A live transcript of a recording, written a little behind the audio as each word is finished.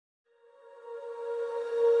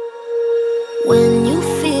When you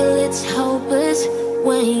feel it's hopeless,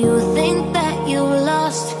 when you think that you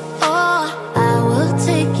lost, oh, I will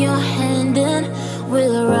take your hand and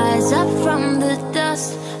we'll rise up from the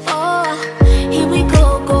dust. Oh, here we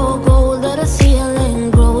go, go, go, let us heal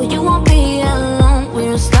and grow. You won't be alone,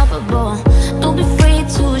 we're unstoppable. Don't be afraid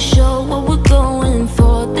to show what we're going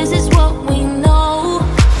for. This is what we know.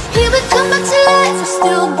 Here we come back to life, we're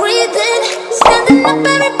still breathing. Standing up,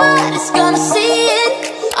 everybody's gonna see it.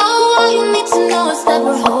 Oh, all you need to know is that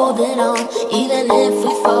we're holding on. Even if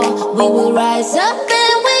we fall, we will rise up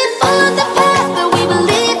and we follow the path that we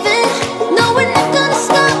believe in. No, we're not gonna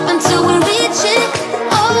stop until we reach it.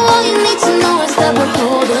 Oh, all you need to know is that we're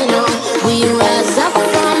holding on. We rise up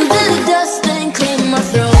from the dust and claim our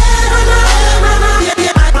throne.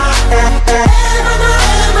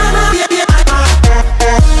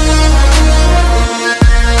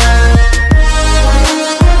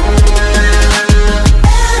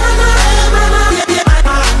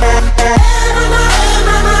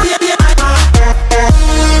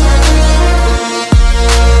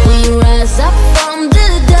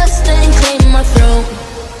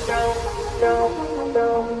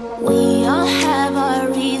 We all have our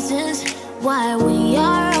reasons why we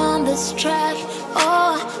are on this track.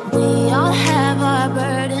 Oh, we all have our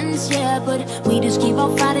burdens, yeah, but we just keep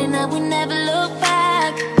on fighting and we never look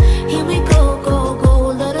back. Here we go, go, go,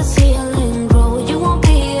 let us heal and grow. You won't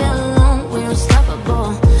be alone, we're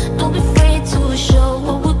unstoppable. Don't be afraid to show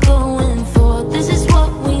what we're going for. This is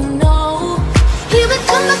what we know. Here we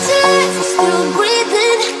come back to life, we're still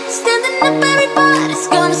breathing. Standing up, everybody's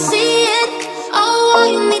gonna see it. All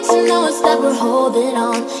you need to know is that we're holding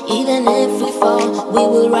on. Even if we fall, we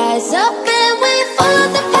will rise up.